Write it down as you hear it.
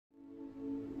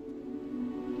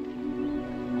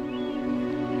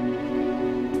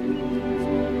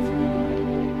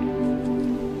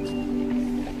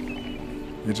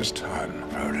master's turn,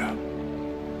 Rhoda.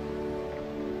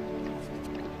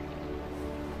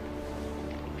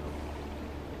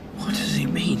 What does he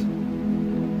mean?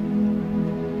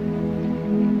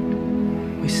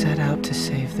 We set out to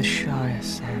save the Shire,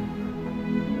 Sam.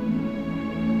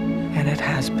 And it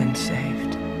has been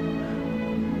saved.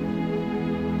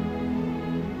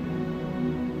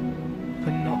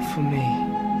 But not for me.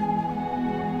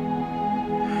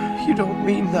 You don't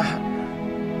mean that.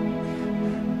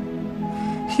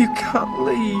 You can't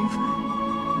leave.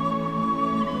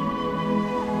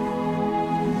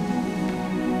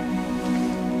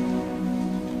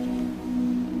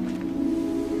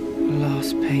 The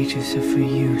last pages are for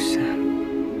you, Sam.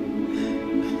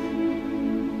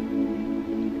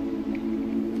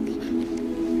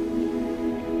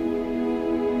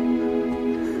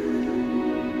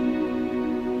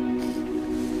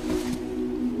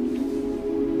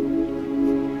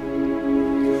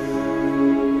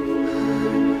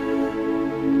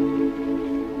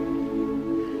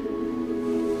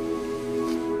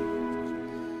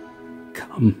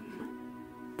 Come,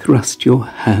 thrust your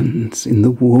hands in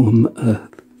the warm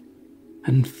earth,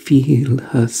 and feel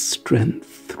her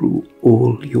strength through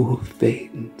all your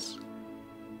veins.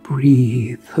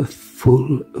 Breathe her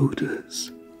full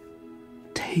odours.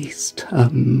 Taste her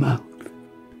mouth,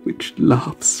 which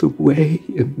laughs away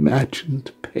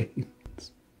imagined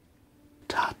pains.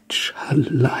 Touch her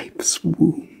life's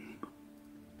womb.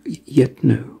 Yet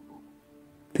no,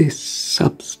 this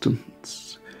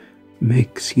substance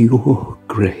makes your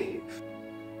grave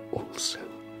also.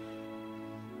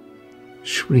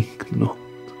 Shrink not,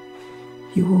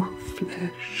 your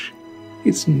flesh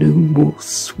is no more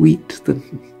sweet than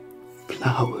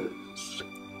flowers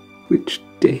which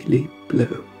daily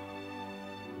blow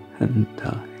and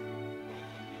die.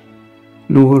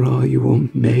 Nor are your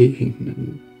mane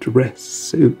and dress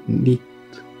so neat,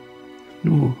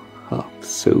 nor half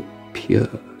so pure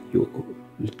your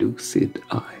lucid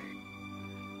eye.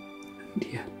 And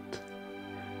yet,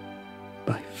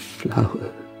 by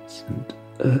flowers and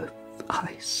earth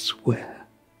I swear,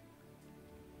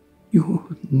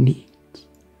 you're neat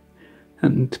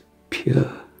and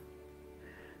pure